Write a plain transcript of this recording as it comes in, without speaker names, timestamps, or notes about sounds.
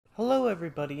Hello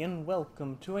everybody and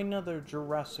welcome to another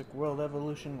Jurassic World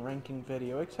Evolution ranking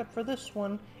video, except for this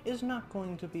one is not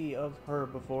going to be of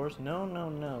herbivores.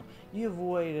 No. You've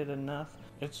waited enough.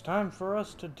 It's time for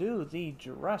us to do the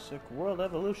Jurassic World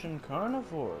Evolution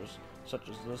carnivores, such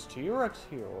as this T-Rex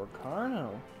here, or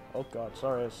Carno. Oh god,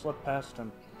 sorry, I slipped past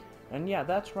him. And yeah,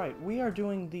 that's right, we are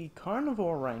doing the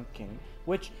carnivore ranking,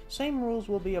 which same rules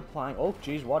will be applying. Oh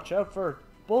geez, watch out for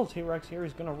Bull T-Rex here,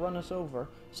 he's gonna run us over.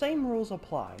 Same rules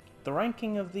apply. The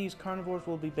ranking of these carnivores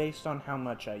will be based on how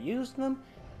much I use them,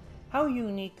 how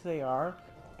unique they are,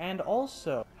 and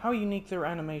also how unique their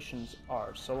animations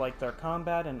are. So like their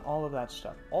combat and all of that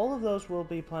stuff. All of those will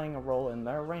be playing a role in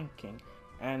their ranking.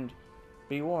 And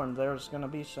be warned, there's gonna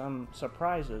be some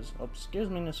surprises. Oh,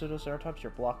 excuse me, Nasutoceratops,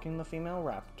 you're blocking the female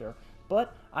raptor.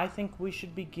 But I think we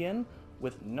should begin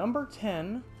with number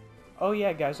 10. Oh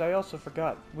yeah, guys, I also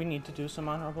forgot. We need to do some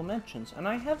honorable mentions, and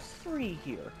I have 3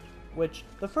 here. Which,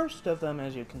 the first of them,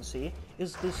 as you can see,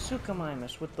 is the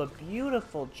Suchomimus with the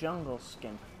beautiful jungle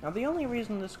skin. Now, the only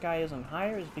reason this guy isn't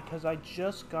higher is because I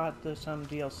just got this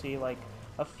DLC, like,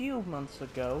 a few months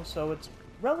ago, so it's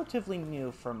relatively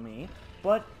new for me.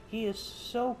 But he is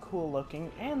so cool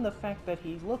looking, and the fact that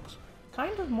he looks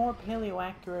kind of more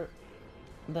paleo-accurate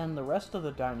than the rest of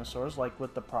the dinosaurs, like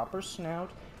with the proper snout,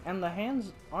 and the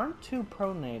hands aren't too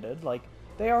pronated, like,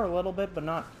 they are a little bit, but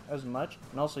not as much.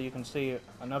 And also you can see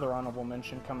another honorable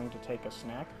mention coming to take a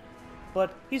snack.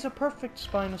 But he's a perfect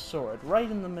Spinosaurid,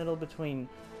 right in the middle between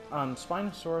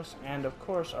Spinosaurus and, of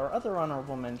course, our other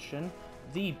honorable mention,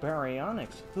 the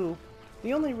Baryonyx, who,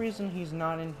 the only reason he's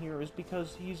not in here is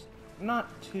because he's not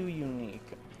too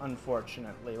unique,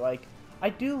 unfortunately. Like, I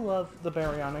do love the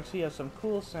Baryonyx, he has some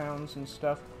cool sounds and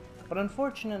stuff, but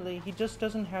unfortunately, he just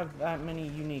doesn't have that many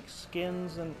unique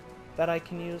skins and that I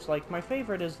can use. Like, my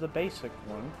favorite is the basic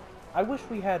one. I wish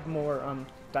we had more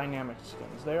dynamic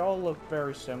skins. They all look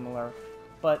very similar,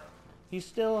 but he's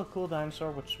still a cool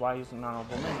dinosaur, which is why he's an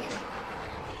honorable mention.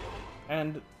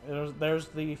 And there's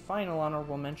the final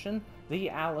honorable mention, the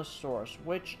Allosaurus,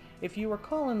 which, if you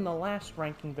recall in the last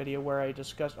ranking video where I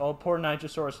discussed, oh, poor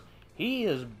Nigersaurus, he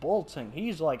is bolting.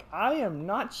 He's like, I am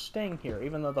not staying here,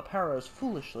 even though the Para is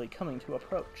foolishly coming to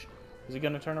approach. Is he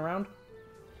going to turn around?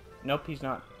 Nope, he's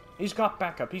not. He's got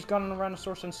backup. He's got an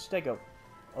Tyrannosaurus and Stego.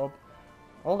 Oh,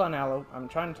 hold on, Allo. I'm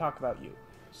trying to talk about you.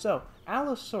 So,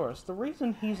 Allosaurus, the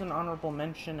reason he's an honorable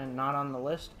mention and not on the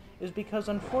list is because,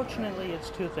 unfortunately,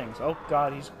 it's 2 things. Oh,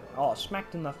 God, he's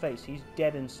smacked in the face. He's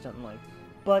dead instantly.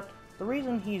 But the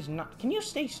reason he's not... Can you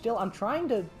stay still? I'm trying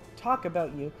to talk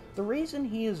about you. The reason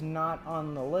he is not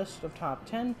on the list of top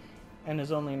 10 and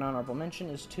is only an honorable mention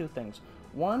is 2 things.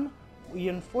 1, we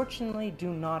unfortunately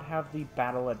do not have the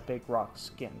Battle at Big Rock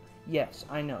skin. Yes,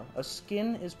 I know, a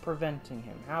skin is preventing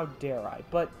him, how dare I,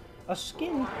 but a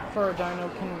skin for a dino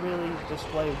can really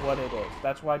display what it is.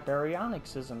 That's why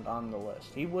Baryonyx isn't on the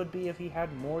list. He would be if he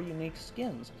had more unique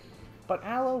skins. But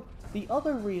Allo, the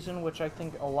other reason which I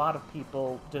think a lot of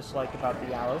people dislike about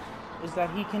the Allo is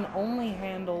that he can only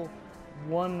handle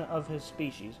one of his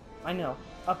species. I know,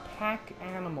 a pack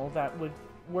animal that would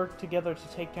work together to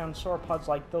take down sauropods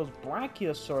like those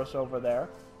Brachiosaurus over there,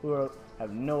 who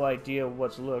have no idea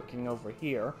what's lurking over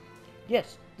here.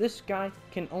 Yes, this guy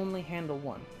can only handle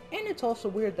one. And it's also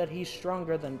weird that he's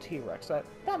stronger than T-Rex. That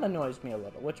annoys me a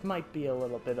little, which might be a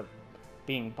little bit of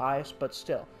being biased, but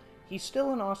still. He's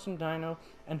still an awesome dino,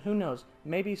 and who knows,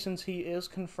 maybe since he is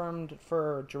confirmed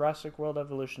for Jurassic World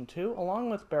Evolution 2, along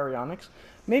with Baryonyx,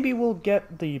 maybe we'll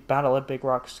get the Battle at Big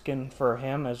Rock skin for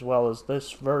him as well as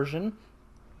this version.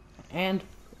 And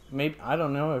maybe, I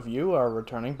don't know if you are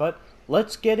returning, but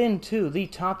let's get into the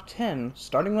top 10,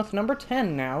 starting with number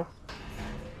 10 now.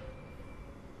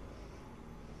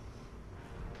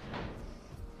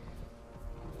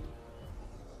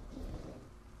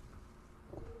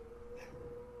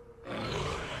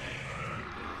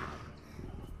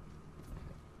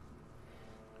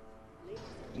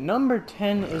 Number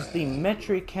 10 is the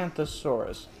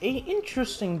Metricanthosaurus, a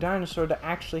interesting dinosaur to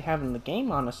actually have in the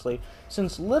game, honestly,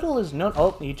 since little is known—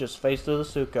 oh, he just phased through the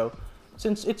Sucho.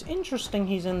 Since it's interesting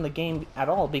he's in the game at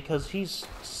all, because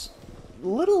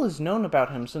little is known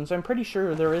about him, since I'm pretty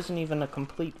sure there isn't even a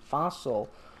complete fossil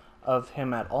of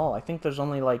him at all. I think there's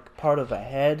only, like, part of a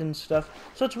head and stuff,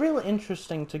 so it's really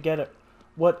interesting to get at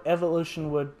what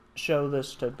evolution would show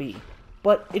this to be.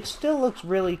 But it still looks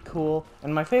really cool,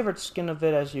 and my favorite skin of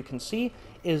it, as you can see,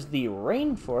 is the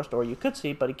rainforest, or you could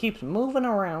see, but he keeps moving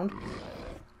around.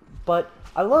 But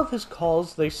I love his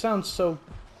calls. They sound so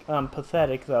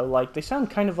pathetic, though. Like, they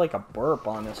sound kind of like a burp,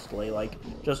 honestly. Like,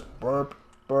 just burp,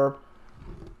 burp.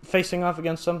 Facing off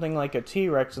against something like a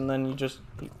T-Rex, and then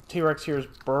T-Rex hears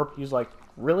burp, he's like,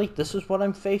 really? This is what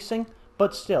I'm facing?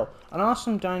 But still, an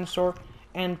awesome dinosaur,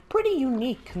 and pretty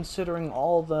unique considering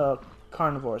all the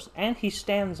carnivores. And he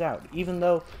stands out, even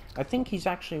though I think he's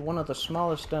actually one of the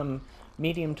smallest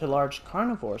medium to large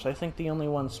carnivores. I think the only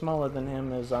one smaller than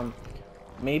him is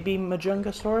maybe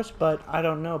Majungasaurus, but I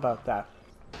don't know about that.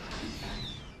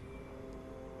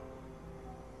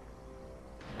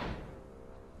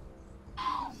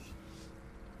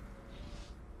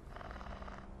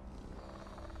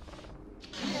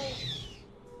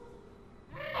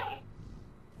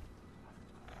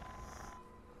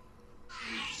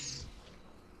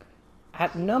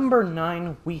 At number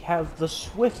 9, we have the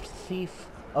swift thief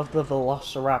of the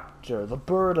Velociraptor, the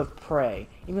bird of prey,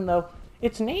 even though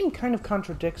its name kind of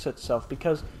contradicts itself,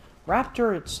 because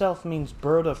raptor itself means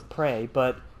bird of prey,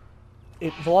 but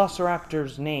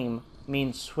Velociraptor's name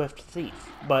means swift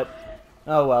thief. But,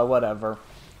 oh well, whatever.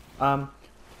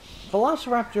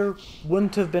 Velociraptor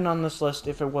wouldn't have been on this list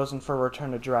if it wasn't for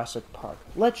Return to Jurassic Park.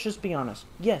 Let's just be honest.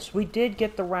 Yes, we did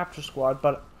get the Raptor Squad,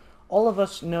 but all of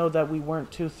us know that we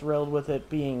weren't too thrilled with it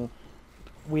being,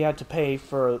 we had to pay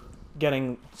for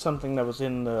getting something that was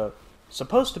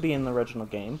supposed to be in the original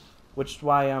game, which is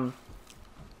why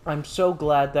I'm so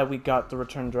glad that we got the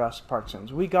Return to Jurassic Park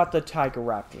skins. We got the Tiger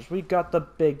Raptors, we got the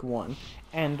big one,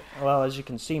 and, well, as you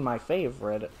can see, my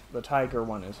favorite, the Tiger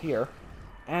one, is here.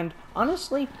 And,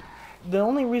 honestly, the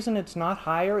only reason it's not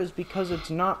higher is because it's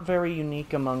not very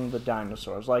unique among the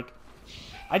dinosaurs. Like,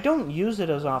 I don't use it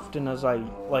as often as I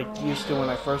used to when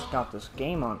I first got this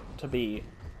game on, to be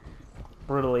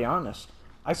brutally honest.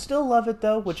 I still love it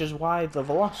though, which is why the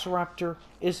Velociraptor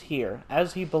is here,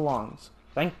 as he belongs.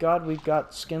 Thank God we've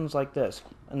got skins like this,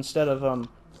 instead of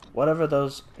whatever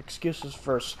those excuses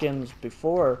for skins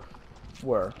before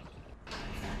were.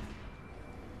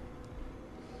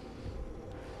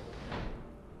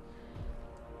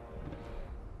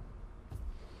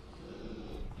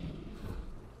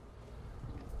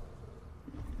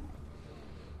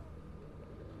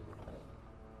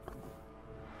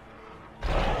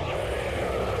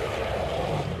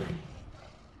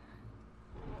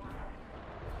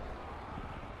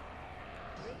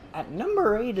 At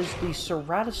number 8 is the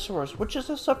Ceratosaurus, which is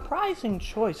a surprising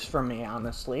choice for me,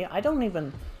 honestly. I don't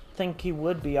even think he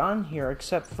would be on here,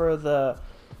 except for the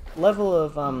level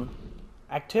of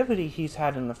activity he's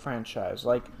had in the franchise.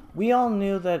 Like, we all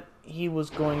knew that he was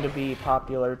going to be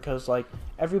popular, because, like,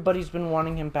 everybody's been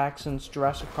wanting him back since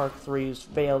Jurassic Park 3's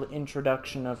failed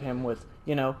introduction of him with,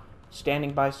 you know,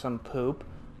 standing by some poop.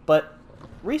 But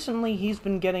recently, he's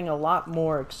been getting a lot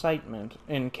more excitement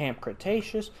in Camp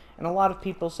Cretaceous, and a lot of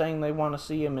people saying they want to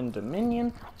see him in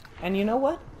Dominion. And you know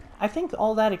what? I think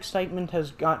all that excitement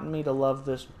has gotten me to love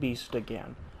this beast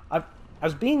again.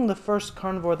 As being the first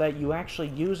carnivore that you actually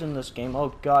use in this game,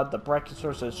 oh god, the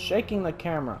Brachiosaurus is shaking the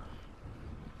camera.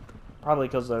 Probably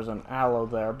because there's an aloe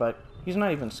there, but he's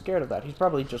not even scared of that. He's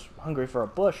probably just hungry for a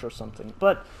bush or something.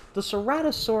 But the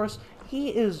Ceratosaurus, he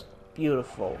is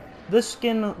beautiful. This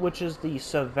skin, which is the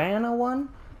Savannah one,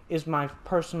 is my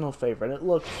personal favorite. It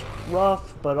looks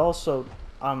rough, but also,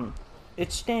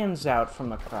 it stands out from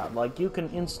the crowd. Like, you can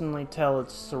instantly tell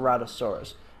it's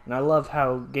Ceratosaurus. And I love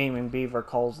how Gaming Beaver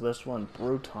calls this one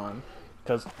Bruton.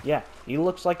 Because, yeah, he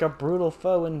looks like a brutal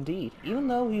foe indeed. Even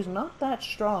though he's not that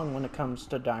strong when it comes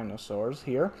to dinosaurs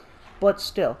here. But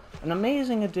still, an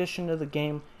amazing addition to the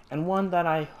game, and one that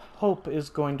I hope is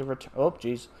going to return. Oh,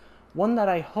 jeez. One that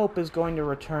I hope is going to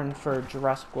return for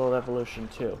Jurassic World Evolution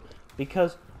 2.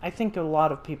 Because I think a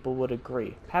lot of people would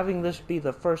agree. Having this be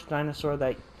the first dinosaur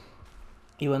that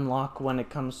you unlock when it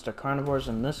comes to carnivores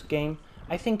in this game,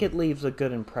 I think it leaves a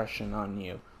good impression on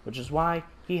you, which is why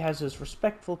he has his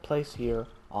respectful place here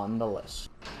on the list.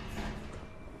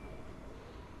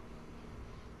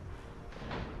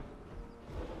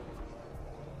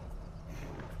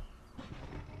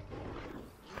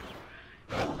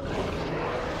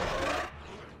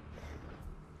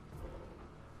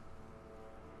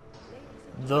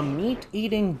 The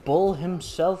meat-eating bull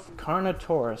himself,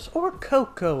 Carnotaurus, or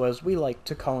Coco as we like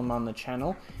to call him on the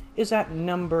channel, is at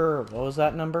number, what was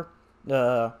that number?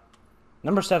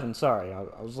 Number 7, sorry, I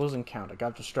was losing count, I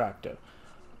got distracted.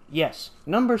 Yes,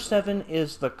 number 7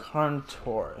 is the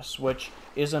Carnotaurus, which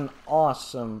is an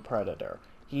awesome predator.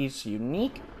 He's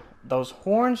unique, those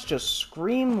horns just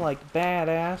scream like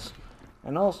badass,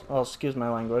 and also, oh, excuse my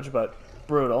language, but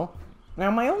brutal. Now,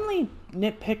 my only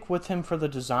nitpick with him for the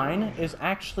design is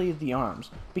actually the arms,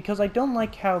 because I don't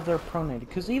like how they're pronated,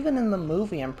 because even in the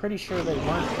movie, I'm pretty sure they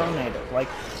weren't pronated. Like,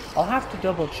 I'll have to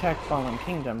double check Fallen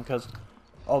Kingdom, because,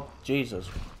 oh, Jesus,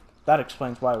 that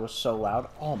explains why it was so loud.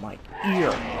 Oh, my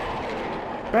ear.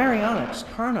 Baryonyx,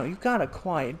 Carno, you gotta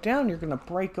quiet down. You're gonna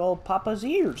break old Papa's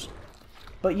ears.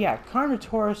 But yeah,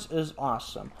 Carnivores is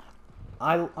awesome.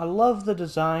 I love the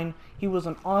design. He was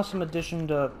an awesome addition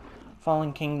to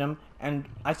Fallen Kingdom, and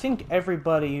I think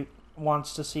everybody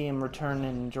wants to see him return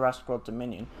in Jurassic World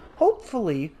Dominion.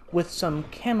 Hopefully with some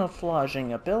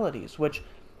camouflaging abilities, which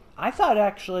I thought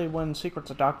actually when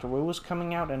Secrets of Dr. Wu was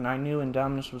coming out and I knew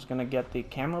Indominus was going to get the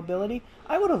camo ability,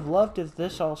 I would have loved if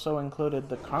this also included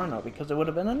the Carno, because it would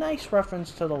have been a nice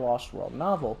reference to the Lost World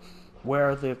novel,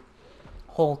 where the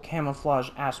whole camouflage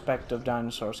aspect of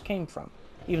dinosaurs came from.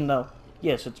 Even though,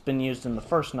 yes, it's been used in the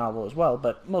first novel as well,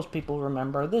 but most people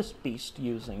remember this beast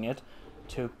using it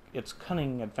to its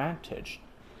cunning advantage.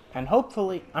 And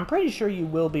hopefully, I'm pretty sure you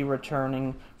will be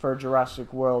returning for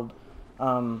Jurassic World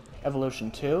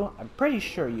Evolution 2. I'm pretty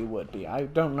sure you would be. I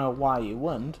don't know why you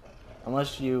wouldn't.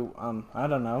 Unless you, I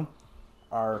don't know,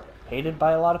 are hated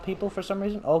by a lot of people for some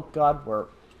reason. Oh god, we're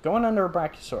going under a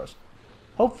Brachiosaurus.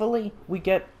 Hopefully, we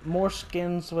get more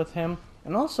skins with him.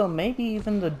 And also, maybe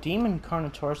even the Demon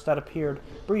Carnivores that appeared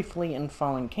briefly in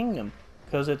Fallen Kingdom.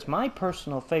 Because it's my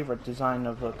personal favorite design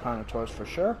of the Carnivores for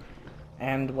sure.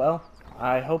 And, well,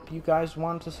 I hope you guys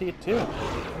want to see it too.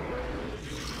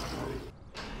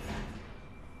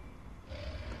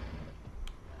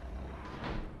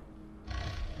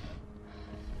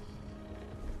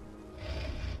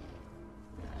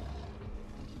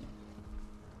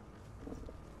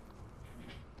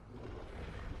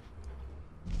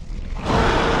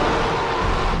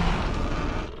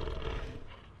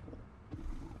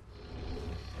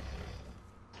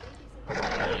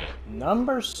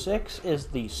 Number 6 is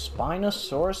the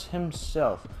Spinosaurus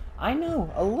himself. I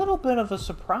know, a little bit of a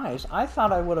surprise. I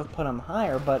thought I would have put him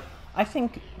higher, but I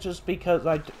think just because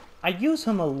I use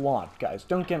him a lot, guys,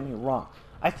 don't get me wrong.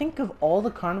 I think of all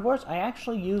the carnivores, I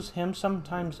actually use him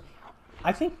sometimes,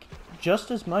 I think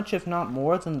just as much, if not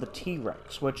more, than the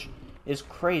T-Rex, which is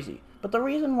crazy. But the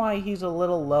reason why he's a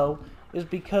little low is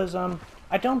because,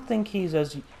 I don't think he's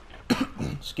as,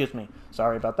 excuse me,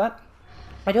 sorry about that.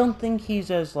 I don't think he's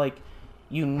as, like,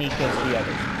 unique as the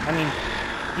others. I mean,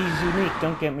 he's unique,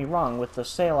 don't get me wrong. With a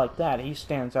sail like that, he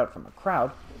stands out from a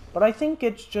crowd. But I think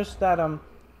it's just that,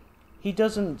 he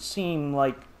doesn't seem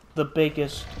like the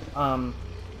biggest,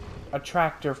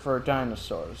 attractor for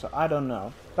dinosaurs. I don't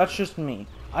know. That's just me.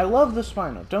 I love the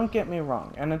Spino, don't get me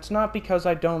wrong. And it's not because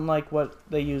I don't like what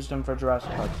they used him for Jurassic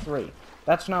Park 3.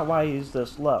 That's not why he's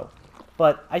this low.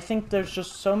 But I think there's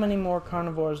just so many more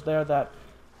carnivores there that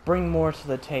bring more to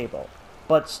the table.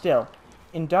 But still,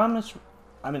 not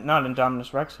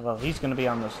Indominus Rex, well, he's going to be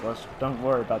on this list, don't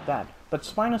worry about that. But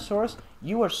Spinosaurus,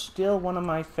 you are still one of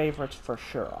my favorites for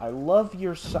sure. I love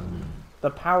the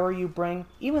power you bring.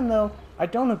 Even though I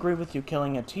don't agree with you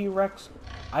killing a T-Rex,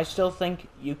 I still think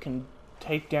you can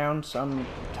take down some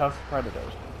tough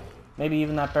predators. Maybe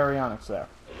even that Baryonyx there.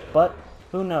 But,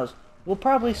 who knows? We'll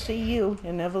probably see you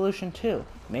in Evolution 2.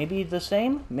 Maybe the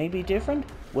same, maybe different?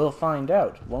 We'll find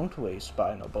out, won't we,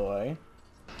 Spino Boy?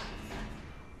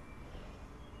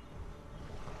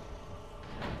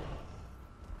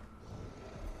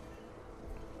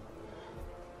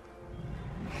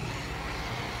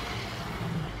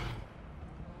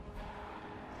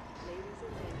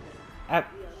 At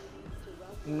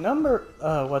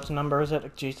what number is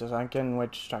it? Jesus, I'm getting way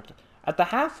distracted. At the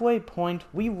halfway point,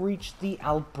 we reach the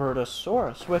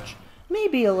Albertosaurus, which may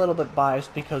be a little bit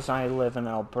biased because I live in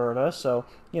Alberta, so,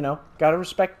 you know, gotta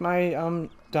respect my,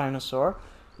 dinosaur,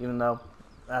 even though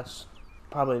that's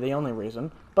probably the only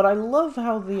reason. But I love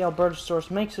how the Albertosaurus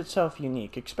makes itself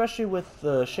unique, especially with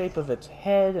the shape of its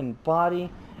head and body.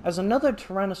 As another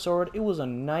Tyrannosaurid, it was a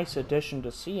nice addition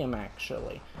to see him,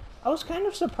 actually. I was kind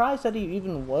of surprised that he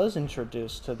even was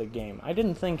introduced to the game. I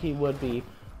didn't think he would be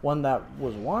one that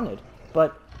was wanted,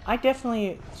 but I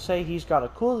definitely say he's got a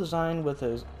cool design with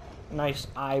his nice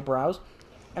eyebrows.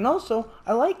 And also,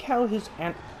 I like how his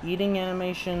eating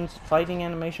animations, fighting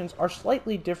animations, are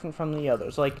slightly different from the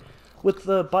others. Like, with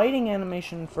the biting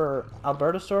animation for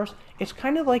Albertosaurus, it's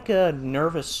kind of like a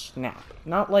nervous snap.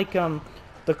 Not like,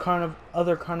 the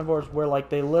other carnivores where, like,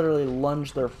 they literally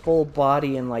lunge their full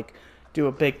body and, like, do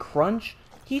a big crunch.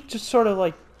 He just sort of,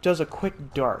 like, does a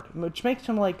quick dart, which makes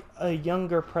him, like, a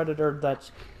younger predator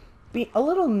that's a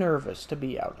little nervous to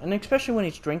be out. And especially when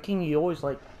he's drinking, he always,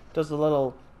 like, does the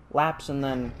little laps and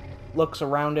then looks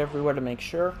around everywhere to make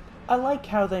sure. I like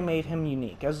how they made him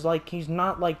unique, as, like, he's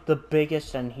not, like, the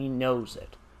biggest and he knows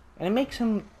it. And it makes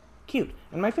him cute.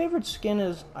 And my favorite skin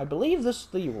is, I believe this is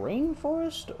the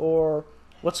Rainforest, or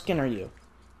what skin are you?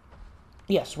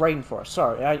 Yes, Rainforest.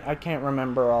 Sorry, I can't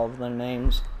remember all of their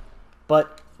names.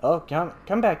 But, oh,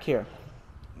 come back here.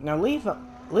 Now leave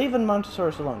leave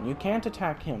Montosaurus alone. You can't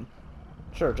attack him.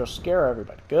 Sure, just scare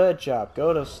everybody. Good job.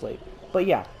 Go to sleep. But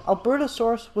yeah,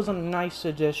 Albertosaurus was a nice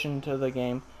addition to the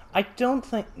game. I don't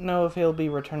know if he'll be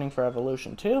returning for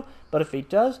Evolution 2, but if he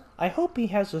does, I hope he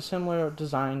has a similar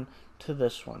design to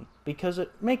this one, because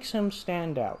it makes him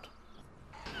stand out.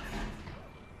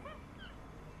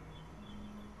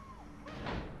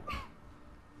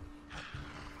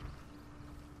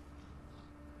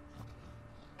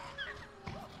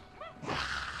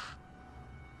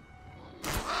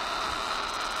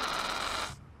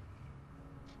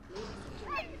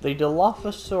 The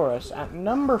Dilophosaurus at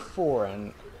number 4,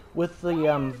 and with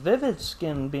the vivid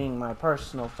skin being my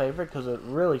personal favorite because it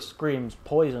really screams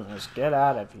poisonous, get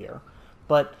out of here.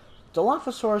 But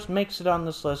Dilophosaurus makes it on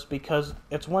this list because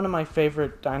it's one of my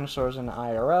favorite dinosaurs in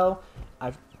IRL.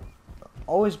 I've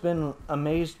always been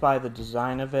amazed by the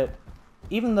design of it,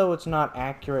 even though it's not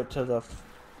accurate to the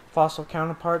fossil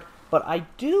counterpart. But I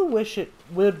do wish it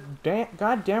would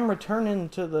goddamn return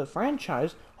into the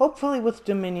franchise. Hopefully with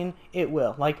Dominion it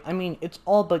will. I mean, it's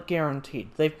all but guaranteed.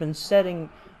 They've been setting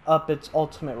up its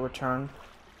ultimate return.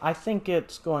 I think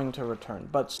it's going to return.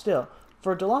 But still,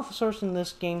 for Dilophosaurus in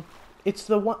this game, it's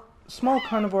the one small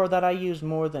carnivore that I use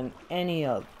more than any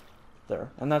other.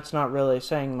 And that's not really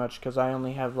saying much because I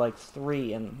only have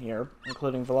 3 in here,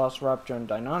 including Velociraptor and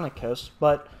Deinonychus.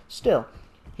 But still,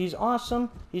 he's awesome,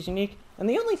 he's unique. And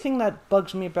the only thing that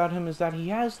bugs me about him is that he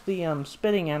has the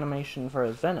spitting animation for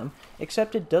his venom,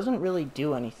 except it doesn't really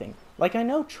do anything. I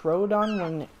know Troodon,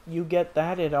 when you get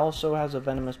that, it also has a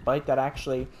venomous bite that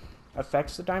actually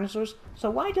affects the dinosaurs.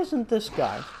 So why doesn't this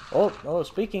guy? Oh,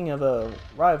 speaking of a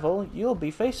rival, you'll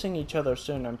be facing each other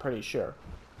soon, I'm pretty sure.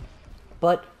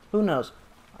 But who knows?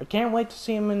 I can't wait to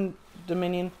see him in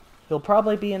Dominion. He'll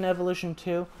probably be in Evolution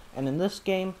 2, and in this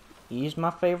game, he's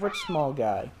my favorite small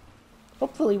guy.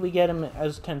 Hopefully we get him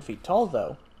as 10 feet tall,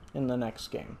 though, in the next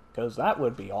game, because that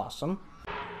would be awesome.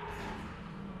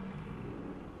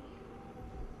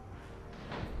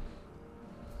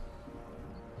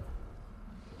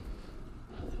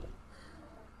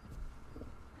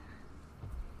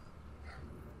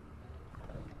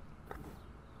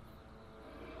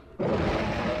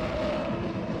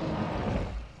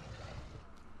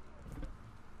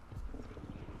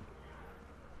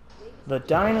 The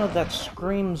dino that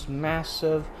screams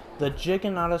massive, the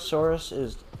Giganotosaurus,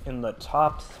 is in the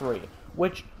top 3,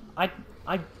 which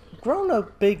I've grown a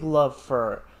big love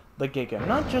for the Giga,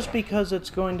 not just because it's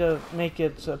going to make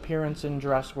its appearance in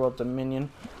Jurassic World Dominion,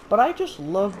 but I just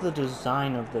love the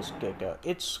design of this Giga.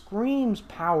 It screams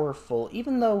powerful,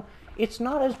 even though it's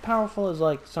not as powerful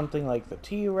as something like the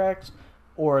T-Rex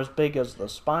or as big as the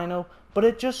Spino, but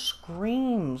it just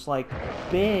screams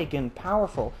big and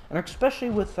powerful, and especially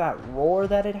with that roar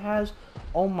that it has,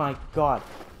 oh my god,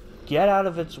 get out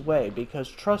of its way, because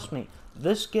trust me,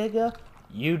 this Giga,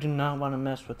 you do not want to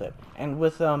mess with it. And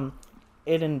with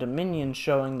it in Dominion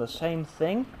showing the same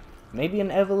thing, maybe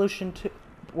in Evolution 2,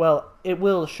 well, it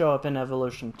will show up in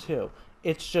Evolution 2,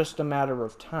 it's just a matter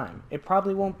of time. It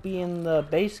probably won't be in the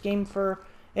base game for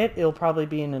it, it'll probably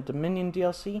be in a Dominion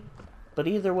DLC, but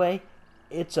either way,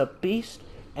 it's a beast,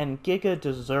 and Giga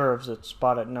deserves its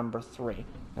spot at number 3.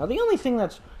 Now, the only thing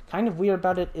that's kind of weird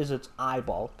about it is its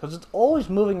eyeball, because it's always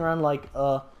moving around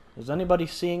is anybody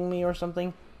seeing me or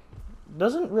something?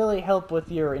 Doesn't really help with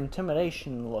your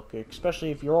intimidation look,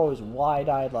 especially if you're always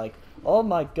wide-eyed oh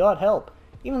my god, help!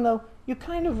 Even though it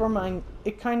kind of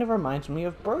reminds me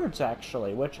of birds,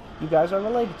 actually, which you guys are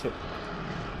related to.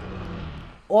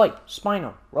 Oi,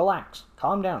 Spino, relax,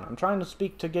 calm down, I'm trying to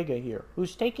speak to Giga here,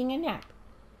 who's taking a nap.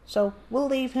 So, we'll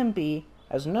leave him be,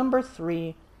 as number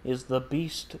 3 is the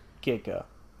Beast Giga.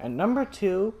 And number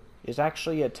 2 is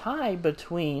actually a tie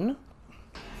between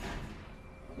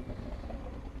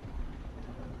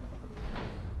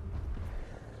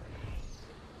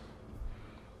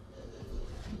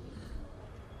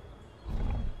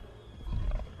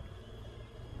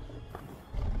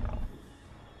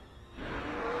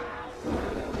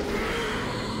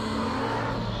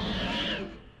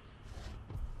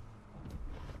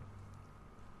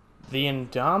the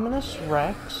Indominus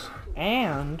Rex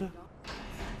and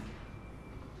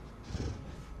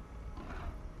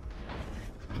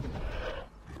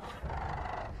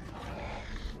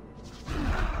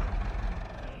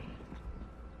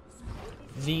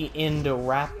the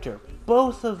Indoraptor.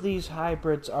 Both of these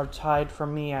hybrids are tied for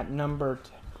me at number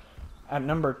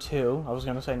 2. I was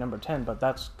going to say number 10, but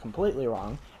that's completely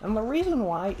wrong. And the reason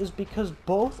why is because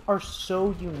both are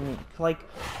so unique.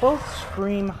 Both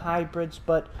scream hybrids,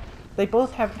 but they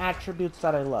both have attributes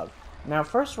that I love. Now,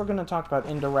 first we're going to talk about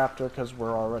Indoraptor because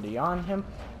we're already on him.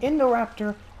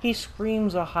 Indoraptor he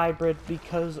screams a hybrid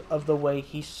because of the way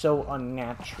he's so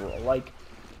unnatural. Like,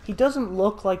 he doesn't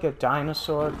look like a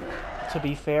dinosaur, to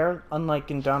be fair, unlike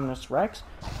Indominus Rex,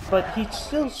 but he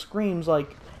still screams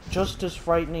like just as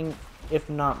frightening, if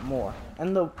not more.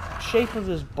 And the shape of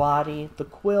his body, the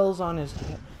quills on his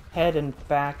head and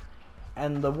back,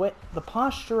 and the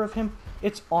posture of him,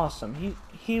 it's awesome.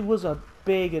 He was a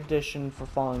big addition for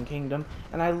Fallen Kingdom,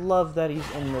 and I love that he's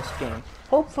in this game.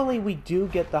 Hopefully we do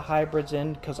get the hybrids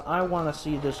in, because I want to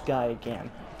see this guy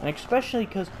again. And especially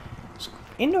because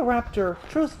Indoraptor,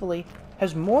 truthfully,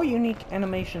 has more unique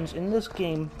animations in this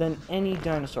game than any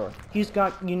dinosaur. He's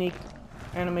got unique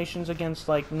animations against,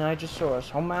 like,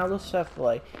 Nigersaurus,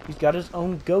 Homalocephali. He's got his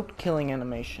own goat-killing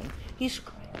animation. He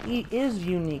is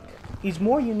unique. He's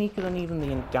more unique than even the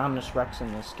Indominus Rex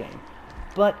in this game.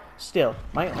 But still,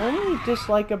 my only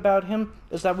dislike about him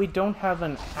is that we don't have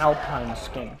an Alpine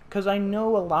skin. Because I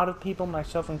know a lot of people,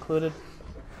 myself included,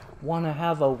 want to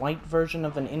have a white version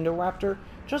of an Indoraptor,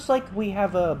 just like we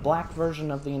have a black version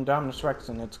of the Indominus Rex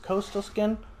in its coastal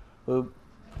skin. Ooh.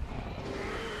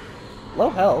 Low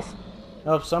health.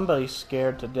 Oh, somebody's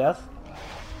scared to death.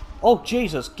 Oh,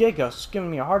 Jesus, Giga's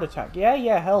giving me a heart attack.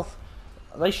 Yeah, health.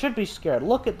 They should be scared.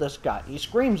 Look at this guy. He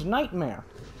screams nightmare.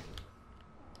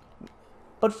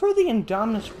 But for the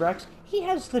Indominus Rex, he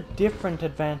has the different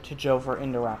advantage over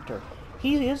Indoraptor.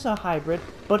 He is a hybrid,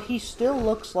 but he still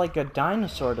looks like a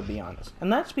dinosaur, to be honest.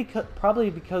 And that's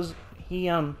probably because he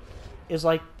is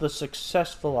like the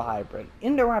successful hybrid.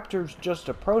 Indoraptor's just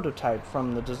a prototype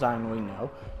from the design we know,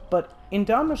 but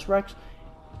Indominus Rex,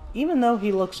 even though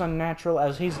he looks unnatural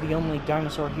as he's the only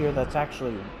dinosaur here that's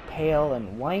actually pale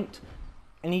and white,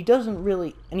 and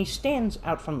he stands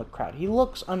out from the crowd. He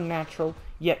looks unnatural,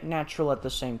 yet natural at the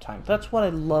same time. That's what I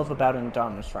love about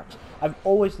Indominus Rex. I've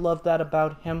always loved that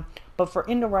about him, but for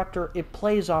Indoraptor, it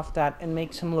plays off that and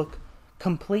makes him look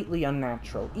completely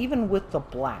unnatural, even with the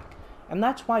black. And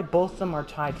that's why both of them are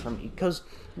tied for me, because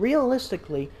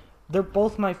realistically, they're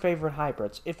both my favorite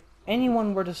hybrids. If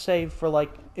anyone were to say for,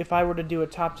 like, if I were to do a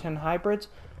top 10 hybrids,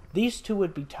 these two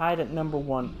would be tied at number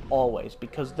 1 always,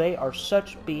 because they are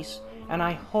such beasts, and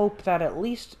I hope that at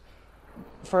least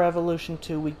for Evolution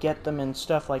 2 we get them in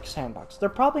stuff like Sandbox. They're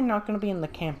probably not going to be in the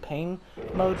campaign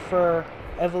mode for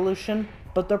Evolution,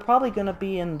 but they're probably going to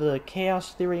be in the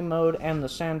Chaos Theory mode and the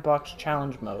Sandbox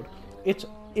Challenge mode.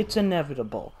 It's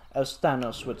inevitable, as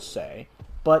Thanos would say.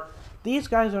 But these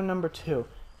guys are number 2.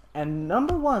 And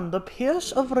number 1, the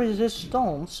pièce of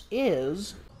resistance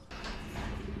is...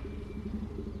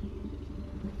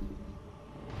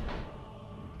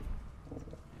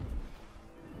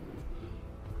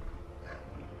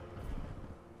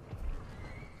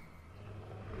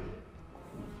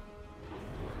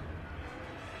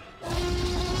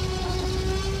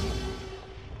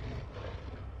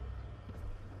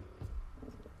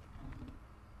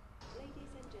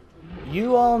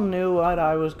 You all knew what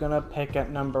I was gonna pick at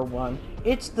number 1.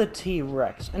 It's the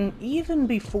T-Rex. And even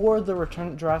before the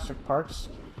Return to Jurassic Park's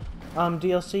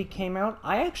DLC came out,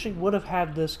 I actually would have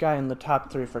had this guy in the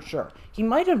top 3 for sure. He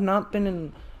might have not been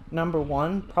in number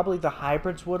 1. Probably the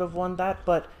hybrids would have won that,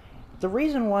 but the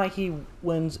reason why he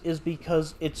wins is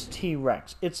because it's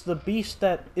T-Rex. It's the beast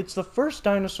it's the first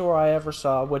dinosaur I ever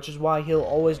saw, which is why he'll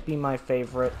always be my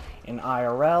favorite in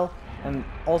IRL, and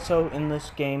also in this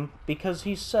game, because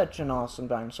he's such an awesome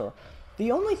dinosaur.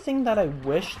 The only thing that I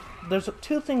wish... There's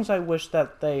 2 things I wish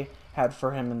that they had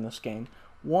for him in this game.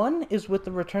 One is with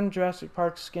the Return to Jurassic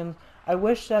Park skin. I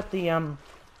wish that the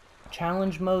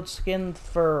challenge mode skin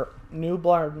for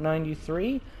Nublar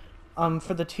 93,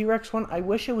 for the T-Rex one, I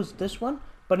wish it was this one,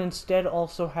 but instead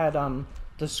also had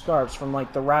the scarves from,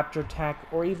 like, the Raptor attack,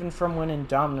 or even from when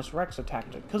Indominus Rex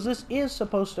attacked it. Because this is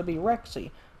supposed to be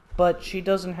Rexy, but she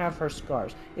doesn't have her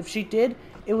scars. If she did,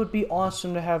 it would be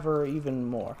awesome to have her even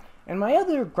more. And my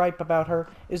other gripe about her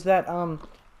is that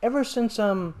ever since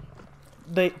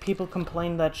people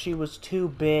complained that she was too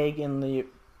big in the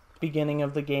beginning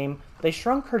of the game, they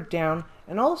shrunk her down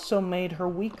and also made her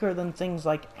weaker than things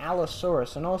like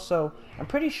Allosaurus. And also, I'm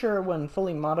pretty sure when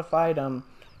fully modified,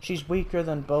 she's weaker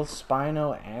than both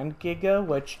Spino and Giga,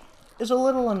 which is a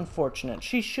little unfortunate.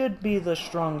 She should be the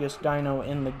strongest dino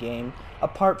in the game,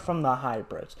 apart from the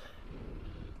hybrids.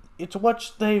 It's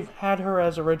what they've had her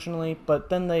as originally, but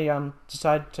then they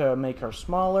decided to make her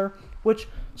smaller, which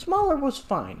smaller was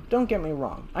fine, don't get me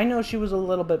wrong. I know she was a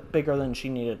little bit bigger than she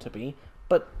needed to be,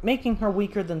 but making her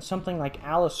weaker than something like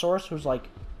Allosaurus, who's like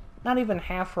not even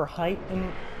half her height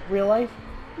in real life,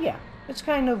 yeah, it's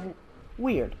kind of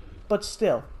weird. But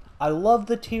still, I love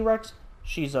the T-Rex.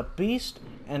 She's a beast,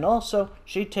 and also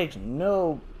she takes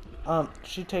no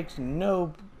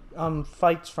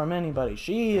fights from anybody.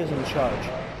 She is in charge.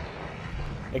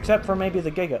 Except for maybe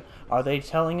the Giga. Are they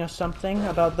telling us something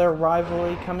about their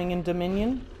rivalry coming in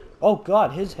Dominion? Oh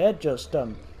god, his head just,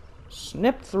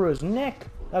 snipped through his neck.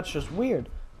 That's just weird.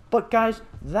 But guys,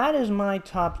 that is my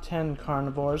top 10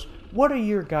 carnivores. What are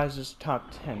your guys'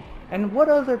 top 10? And what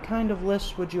other kind of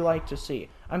lists would you like to see?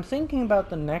 I'm thinking about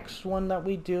the next one that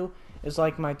we do is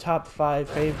like my top 5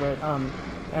 favorite,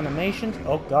 animations.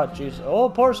 Oh god, jeez. Oh,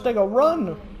 poor Stego,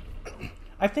 run!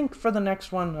 I think for the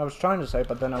next one, I was trying to say,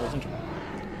 but then I was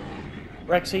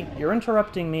Rexy, you're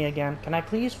interrupting me again. Can I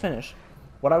please finish?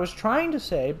 What I was trying to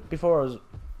say before I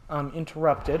was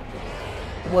interrupted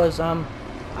was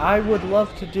I would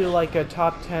love to do like a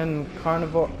top 10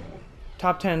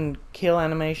 top 10 kill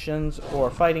animations or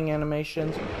fighting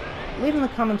animations. Leave in the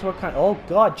comments what kind. Oh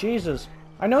god, Jesus.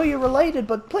 I know you're related,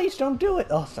 but please don't do it.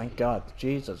 Oh, thank God.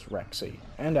 Jesus, Rexy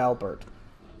and Albert.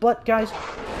 But guys,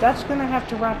 that's gonna have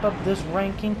to wrap up this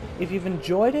ranking. If you've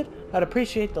enjoyed it, I'd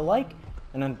appreciate the like.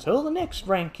 And until the next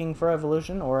ranking for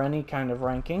Evolution, or any kind of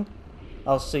ranking,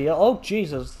 I'll see you. Oh,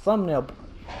 Jesus, thumbnail.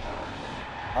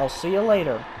 I'll see you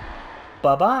later.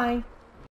 Bye-bye.